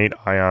bicarbonate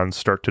ions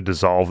start to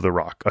dissolve the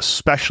rock,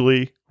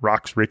 especially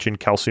rocks rich in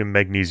calcium,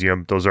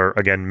 magnesium. Those are,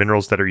 again,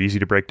 minerals that are easy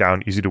to break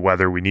down, easy to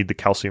weather. We need the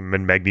calcium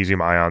and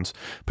magnesium ions.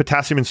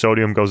 Potassium and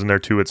sodium goes in there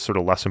too. It's sort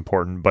of less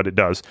important, but it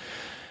does.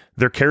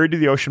 They're carried to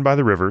the ocean by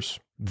the rivers.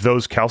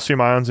 Those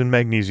calcium ions and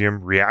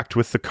magnesium react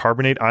with the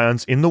carbonate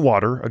ions in the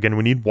water. Again,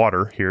 we need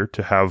water here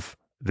to have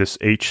this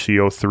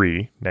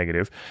HCO3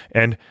 negative,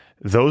 and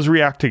those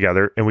react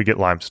together and we get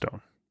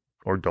limestone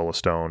or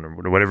dolostone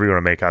or whatever you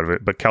want to make out of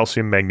it, but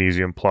calcium,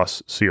 magnesium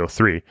plus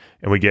CO3,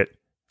 and we get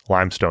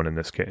limestone in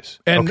this case.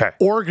 And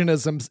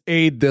organisms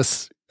aid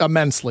this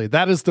immensely.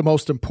 That is the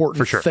most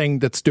important thing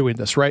that's doing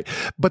this, right?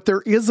 But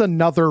there is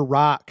another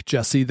rock,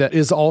 Jesse, that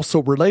is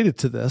also related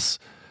to this,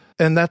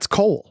 and that's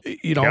coal.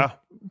 Yeah,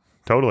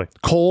 totally.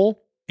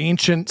 Coal,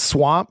 ancient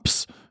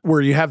swamps,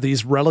 where you have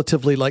these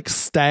relatively like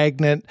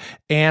stagnant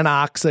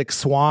anoxic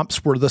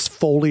swamps where this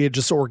foliage,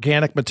 this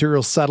organic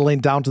material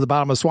settling down to the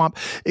bottom of the swamp,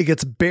 it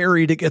gets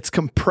buried, it gets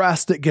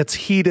compressed, it gets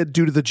heated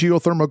due to the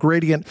geothermal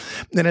gradient,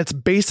 and it's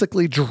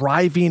basically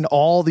driving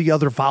all the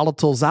other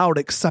volatiles out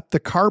except the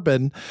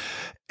carbon,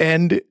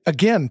 and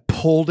again,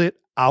 pulled it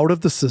out of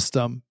the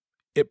system,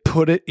 it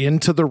put it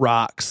into the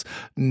rocks,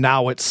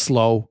 now it's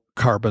slow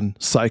carbon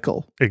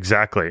cycle.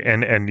 Exactly.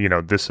 And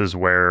this is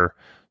where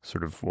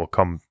sort of we'll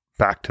come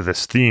back to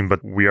this theme,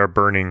 but we are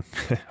burning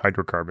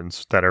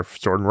hydrocarbons that are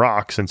stored in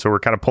rocks. And so we're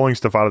kind of pulling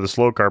stuff out of the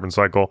slow carbon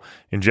cycle,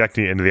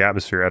 injecting it into the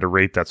atmosphere at a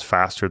rate that's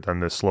faster than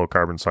this slow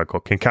carbon cycle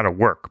can kind of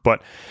work.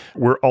 But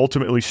we're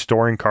ultimately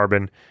storing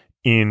carbon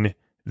in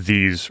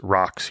these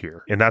rocks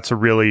here. And that's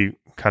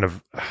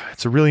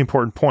it's a really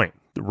important point.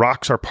 The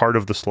rocks are part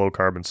of the slow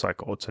carbon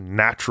cycle. It's a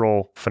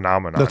natural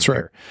phenomenon. That's right.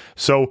 Here.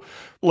 So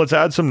let's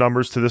add some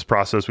numbers to this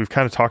process. We've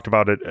kind of talked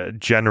about it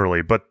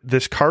generally, but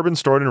this carbon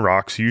stored in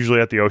rocks,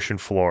 usually at the ocean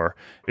floor,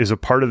 is a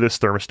part of this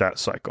thermostat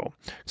cycle.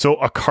 So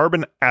a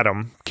carbon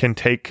atom can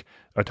take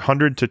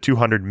 100 to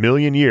 200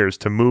 million years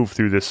to move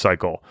through this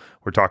cycle.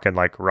 We're talking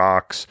like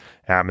rocks,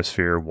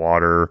 atmosphere,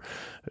 water,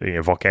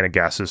 volcanic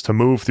gases. To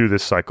move through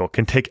this cycle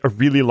can take a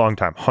really long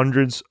time,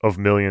 hundreds of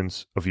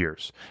millions of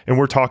years. And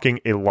we're talking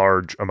a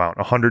large amount,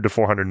 100 to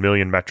 400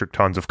 million metric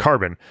tons of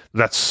carbon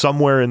that's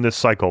somewhere in this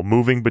cycle,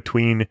 moving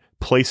between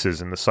places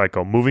in the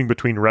cycle, moving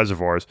between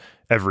reservoirs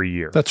every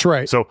year. That's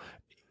right. So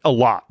a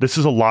lot. This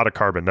is a lot of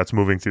carbon that's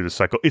moving through the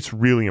cycle. It's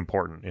really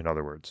important, in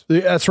other words.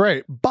 That's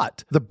right.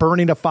 But the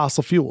burning of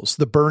fossil fuels,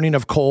 the burning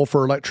of coal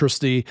for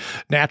electricity,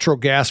 natural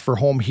gas for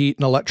home heat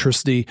and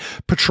electricity,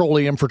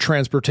 petroleum for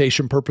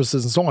transportation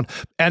purposes, and so on,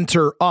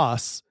 enter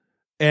us.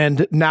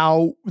 And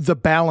now the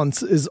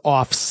balance is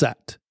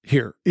offset.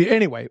 here.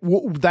 Anyway,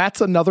 that's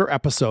another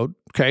episode,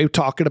 okay,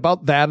 talking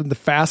about that and the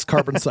fast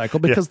carbon cycle,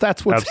 because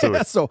that's what's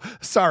so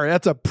sorry,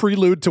 that's a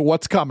prelude to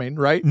what's coming,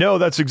 right? No,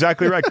 that's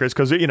exactly right, Chris,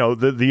 because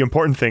the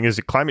important thing is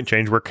that climate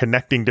change, we're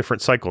connecting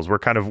different cycles.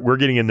 We're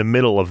getting in the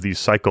middle of these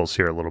cycles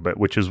here a little bit,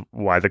 which is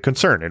why the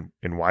concern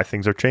and why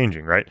things are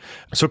changing, right?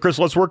 So Chris,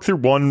 let's work through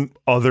one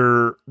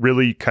other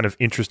really kind of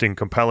interesting,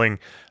 compelling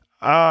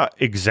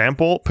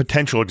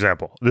potential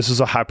example. This is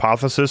a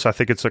hypothesis. I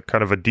think it's a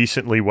kind of a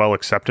decently well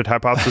accepted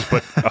hypothesis,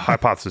 but a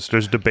hypothesis.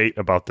 There's debate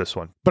about this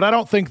one. But I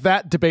don't think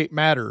that debate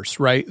matters,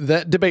 right?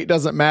 That debate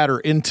doesn't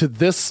matter into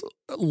this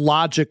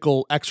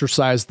logical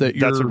exercise that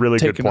you're That's a really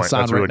taking good point. us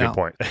on That's a really right good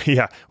point.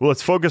 Yeah. Well,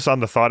 let's focus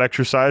on the thought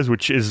exercise,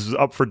 which is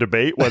up for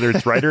debate whether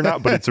it's right or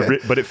not, but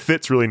but it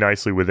fits really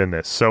nicely within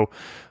this. So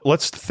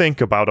let's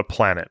think about a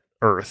planet,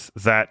 Earth,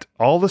 that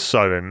all of a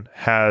sudden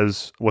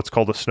has what's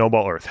called a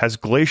snowball Earth, has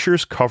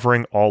glaciers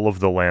covering all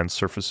of the land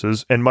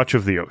surfaces and much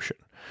of the ocean.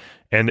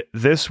 And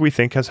this, we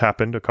think, has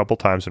happened a couple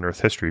times in Earth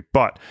history.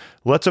 But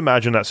let's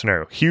imagine that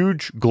scenario.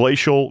 Huge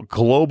glacial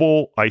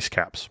global ice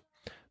caps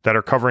that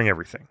are covering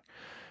everything.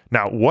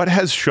 Now, what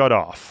has shut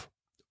off?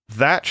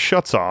 That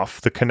shuts off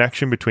the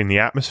connection between the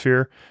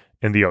atmosphere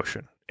and the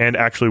ocean, and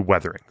actually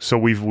weathering. So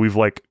we've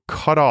like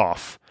cut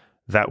off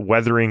that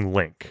weathering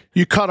link.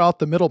 You cut out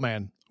the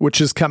middleman, which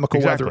is chemical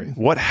Exactly. weathering.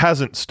 What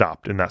hasn't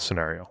stopped in that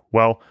scenario?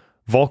 Well,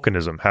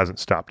 volcanism hasn't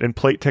stopped. And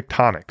plate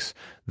tectonics,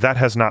 that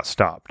has not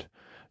stopped.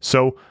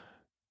 So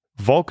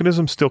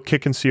volcanism still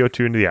kicking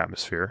CO2 into the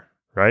atmosphere,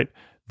 right?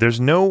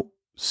 There's no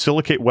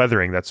silicate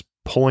weathering that's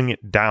pulling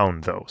it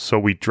down, though. So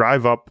we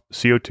drive up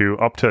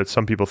CO2 up to,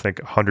 some people think,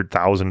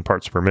 100,000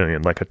 parts per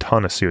million, like a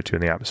ton of CO2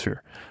 in the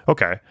atmosphere.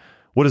 Okay.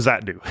 What does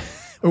that do?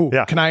 Oh,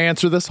 yeah. Can I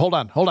answer this? Hold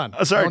on.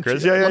 Sorry,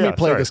 Chris. Let me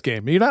play this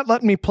game. You're not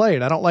letting me play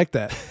it. I don't like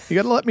that. You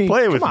got to let me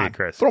play with me,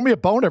 Chris. Throw me a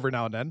bone every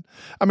now and then.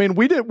 I mean,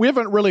 we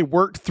haven't really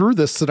worked through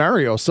this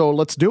scenario, so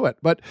let's do it.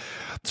 But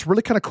it's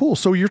really kind of cool.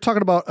 So you're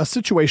talking about a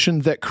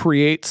situation that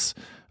creates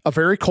a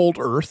very cold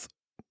Earth,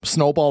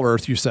 snowball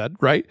Earth, you said,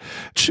 right?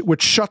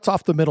 Which shuts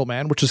off the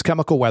middleman, which is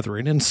chemical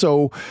weathering. And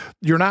so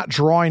you're not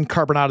drawing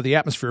carbon out of the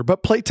atmosphere,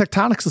 but plate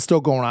tectonics is still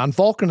going on.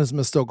 Volcanism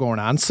is still going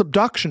on.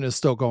 Subduction is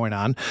still going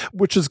on,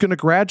 which is going to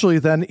gradually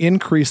then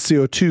increase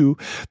CO2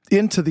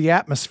 into the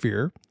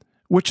atmosphere,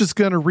 which is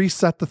going to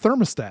reset the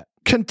thermostat.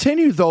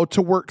 Continue, though,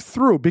 to work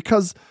through,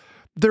 because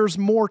there's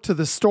more to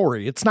this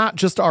story. It's not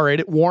just, all right,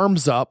 it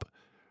warms up,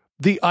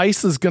 the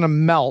ice is going to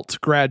melt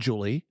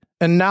gradually,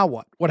 and now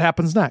what? What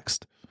happens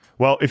next?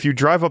 Well, if you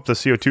drive up the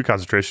CO2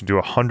 concentration to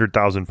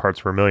 100,000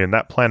 parts per million,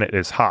 that planet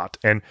is hot.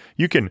 And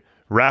you can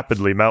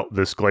rapidly melt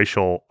this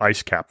glacial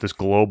ice cap, this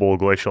global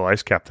glacial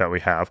ice cap that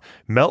we have.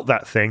 Melt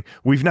that thing.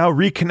 We've now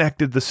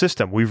reconnected the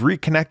system. We've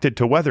reconnected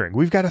to weathering.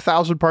 We've got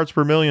 1,000 parts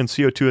per million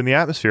CO2 in the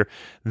atmosphere.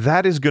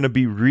 That is going to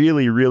be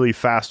really, really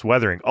fast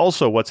weathering.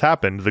 Also, what's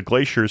happened, the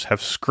glaciers have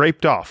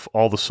scraped off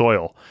all the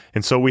soil.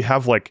 And so we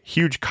have like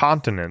huge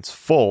continents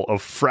full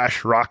of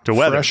fresh rock to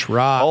weather. Fresh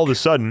rock. All of a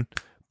sudden,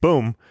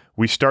 boom,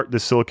 we start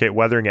this silicate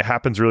weathering. It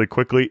happens really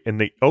quickly, and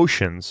the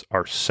oceans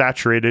are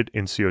saturated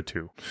in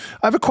CO2.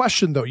 I have a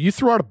question, though. You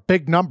threw out a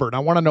big number, and I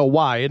want to know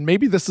why. And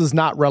maybe this is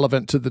not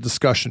relevant to the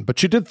discussion,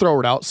 but you did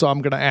throw it out, so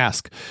I'm going to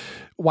ask.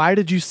 Why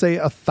did you say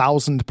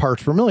 1,000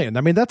 parts per million?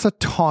 I mean, that's a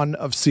ton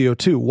of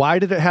CO2. Why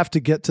did it have to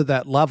get to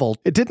that level?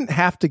 It didn't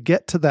have to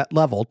get to that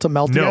level to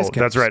melt the ice caps.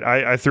 No, that's right.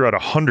 I threw out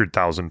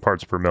 100,000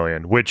 parts per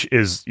million, which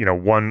is,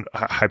 one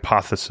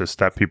hypothesis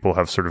that people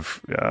have sort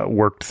of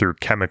worked through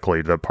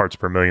chemically, the parts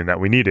per million that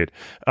we needed.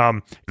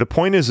 The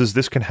point is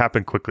this can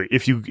happen quickly.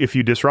 If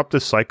you disrupt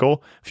this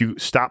cycle, if you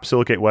stop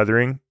silicate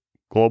weathering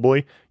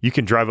globally, you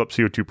can drive up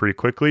CO2 pretty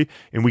quickly,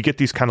 and we get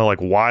these kind of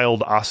like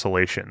wild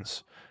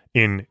oscillations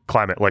in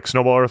climate, like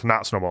snowball Earth,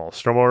 not snowball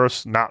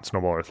Earth, not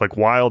snowball Earth, like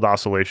wild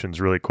oscillations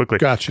really quickly.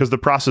 Gotcha. Because the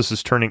process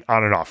is turning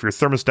on and off. Your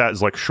thermostat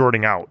is like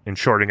shorting out and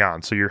shorting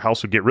on. So your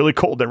house would get really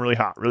cold, then really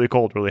hot, really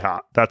cold, really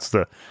hot. That's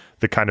the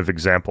kind of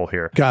example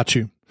here. Got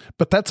you.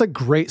 But that's a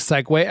great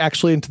segue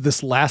actually into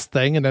this last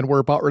thing, and then we're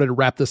about ready to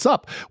wrap this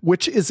up,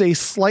 which is a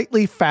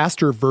slightly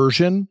faster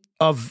version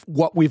of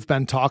what we've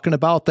been talking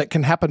about that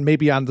can happen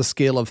maybe on the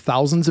scale of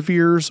thousands of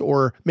years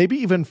or maybe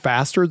even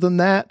faster than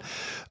that.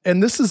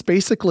 And this is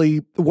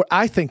basically what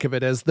I think of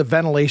it as the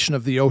ventilation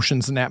of the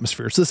oceans and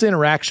atmospheres, this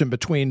interaction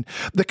between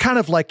the kind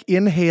of like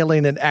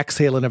inhaling and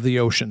exhaling of the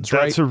oceans,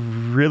 right? That's a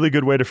really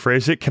good way to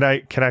phrase it. Can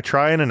I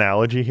try an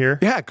analogy here?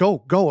 Yeah,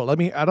 go.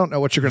 I don't know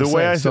what you're going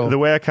to say. The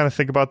way I kind of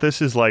think about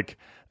this is like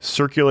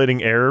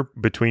circulating air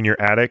between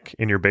your attic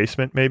and your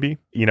basement, maybe.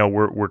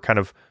 We're kind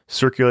of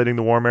circulating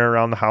the warm air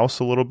around the house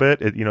a little bit.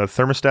 The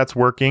thermostat's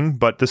working,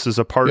 but this is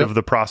a part of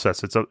the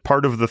process. It's a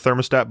part of the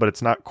thermostat, but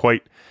it's not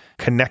quite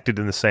connected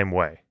in the same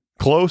way.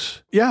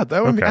 Close? Yeah,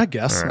 that would be, I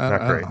guess. Right,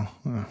 not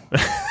great.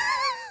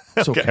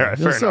 It's okay. Right,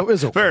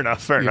 fair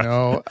enough. Fair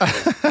enough.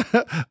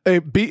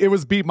 It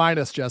was B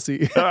minus,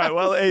 Jesse. All right.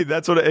 Well, hey,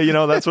 that's what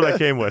I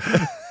came with.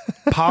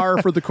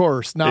 Par for the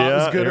course. No, it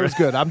was good. It was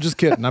good. I'm just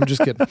kidding.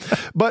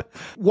 But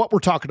what we're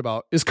talking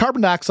about is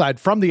carbon dioxide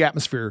from the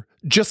atmosphere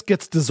just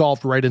gets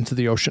dissolved right into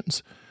the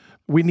oceans.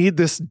 we need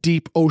this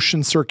deep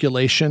ocean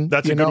circulation.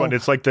 That's a good one.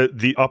 It's like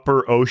the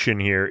upper ocean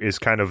here is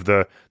kind of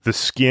the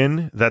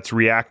skin that's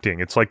reacting.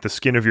 It's like the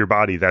skin of your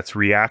body that's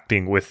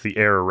reacting with the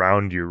air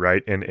around you,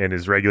 right? And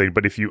is regulated.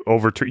 But if you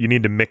you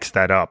need to mix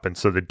that up. And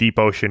so the deep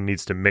ocean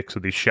needs to mix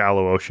with the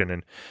shallow ocean.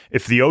 And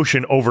if the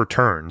ocean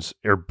overturns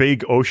or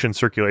big ocean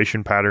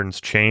circulation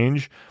patterns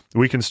change,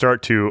 we can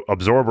start to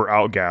absorb or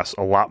outgas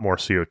a lot more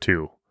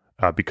CO2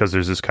 because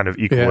there's this kind of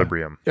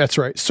equilibrium. Yeah, that's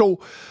right. So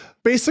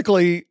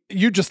basically,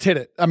 you just hit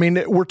it. I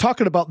mean, we're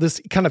talking about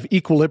this kind of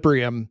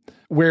equilibrium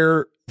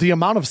where the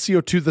amount of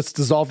CO2 that's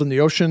dissolved in the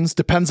oceans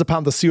depends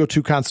upon the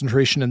CO2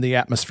 concentration in the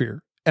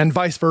atmosphere, and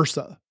vice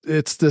versa.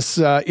 It's this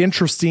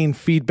interesting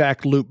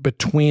feedback loop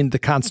between the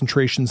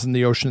concentrations in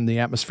the ocean and the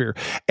atmosphere.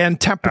 And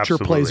temperature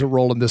plays a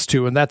role in this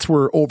too. And that's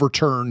where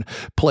overturn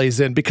plays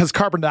in, because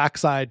carbon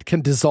dioxide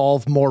can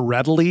dissolve more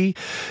readily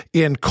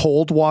in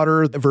cold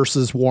water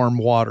versus warm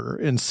water.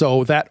 And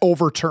so that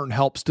overturn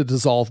helps to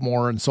dissolve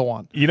more and so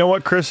on. You know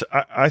what, Chris?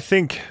 I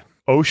think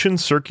ocean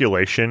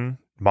circulation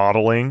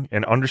modeling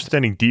and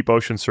understanding deep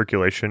ocean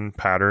circulation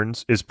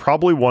patterns is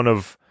probably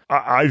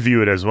I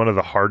view it as one of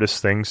the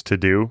hardest things to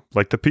do.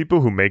 Like the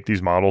people who make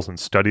these models and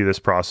study this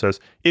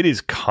process, it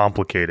is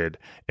complicated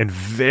and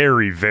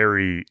very,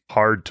 very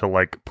hard to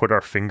like put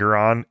our finger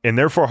on, and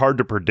therefore hard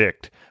to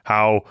predict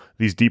how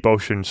these deep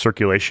ocean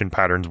circulation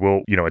patterns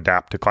will,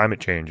 adapt to climate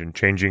change and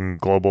changing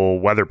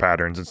global weather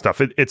patterns and stuff.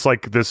 It's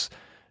like this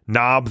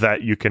knob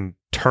that you can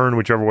turn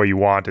whichever way you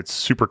want. It's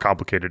super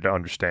complicated to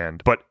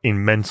understand, but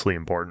immensely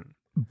important.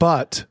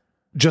 But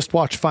just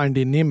watch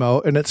Finding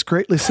Nemo, and it's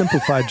greatly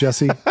simplified,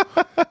 Jesse.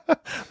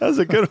 That was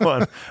a good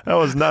one. I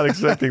was not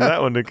expecting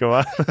that one to come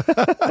out.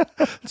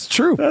 It's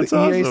true. That's the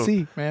awesome.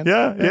 EAC, man.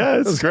 Yeah,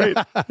 it's great.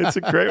 It's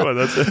a great one.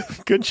 That's a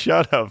good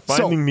shout out.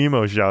 Finding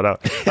Nemo shout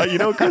out.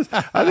 Chris,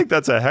 I think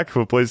that's a heck of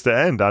a place to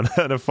end on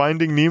a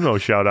Finding Nemo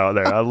shout out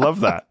there. I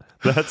love that.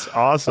 That's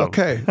awesome.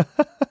 Okay.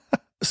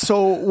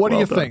 So what do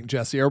you think,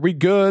 Jesse? Are we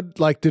good?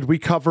 Like, did we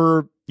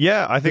cover?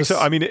 Yeah, I think so.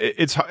 I mean,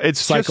 it's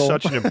just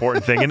such an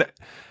important thing. And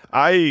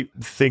I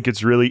think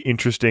it's really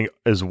interesting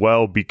as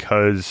well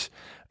because,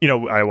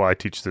 I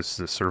teach this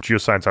sort of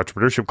geoscience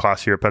entrepreneurship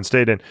class here at Penn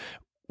State, and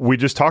we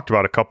just talked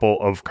about a couple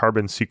of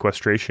carbon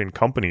sequestration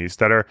companies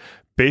that are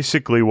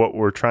basically what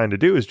we're trying to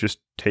do is just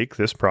take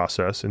this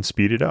process and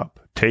speed it up.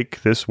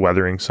 Take this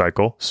weathering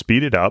cycle,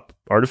 speed it up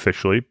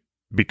artificially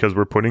because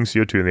we're putting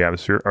CO2 in the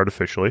atmosphere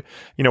artificially.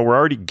 We're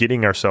already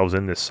getting ourselves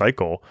in this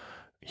cycle,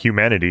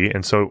 humanity,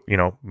 and so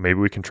maybe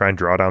we can try and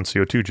draw down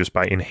CO2 just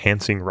by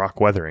enhancing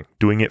rock weathering,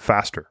 doing it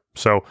faster.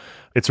 So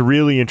it's a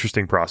really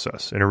interesting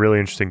process and a really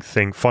interesting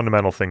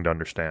fundamental thing to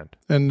understand,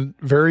 and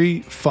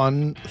very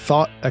fun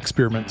thought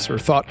experiments or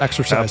thought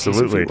exercises.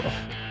 Absolutely. If you will.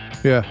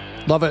 Yeah,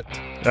 love it.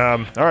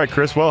 All right,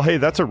 Chris. Well, hey,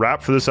 that's a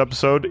wrap for this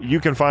episode. You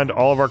can find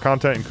all of our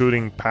content,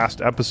 including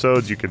past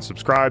episodes. You can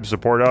subscribe,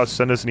 support us,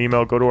 send us an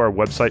email. Go to our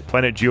website,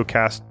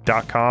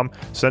 planetgeocast.com.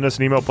 Send us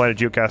an email,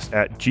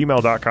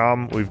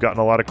 planetgeocast@gmail.com. We've gotten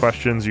a lot of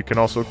questions. You can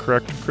also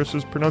correct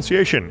Chris's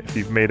pronunciation if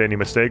you've made any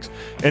mistakes.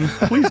 And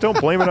please don't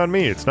blame it on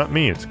me. It's not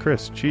me. It's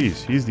Chris.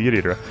 Jeez, he's the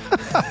idiot.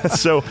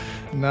 So,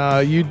 no,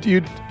 you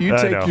take your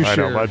share. I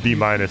know. My B-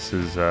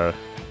 is...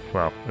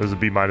 it was a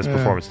B-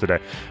 performance today.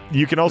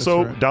 You can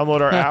also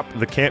download our app,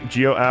 the Camp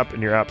Geo app, in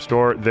your app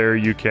store. There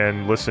you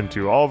can listen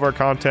to all of our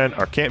content,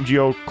 our Camp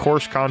Geo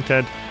course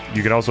content.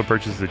 You can also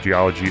purchase the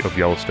Geology of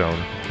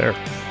Yellowstone there.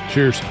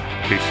 Cheers.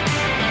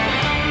 Peace.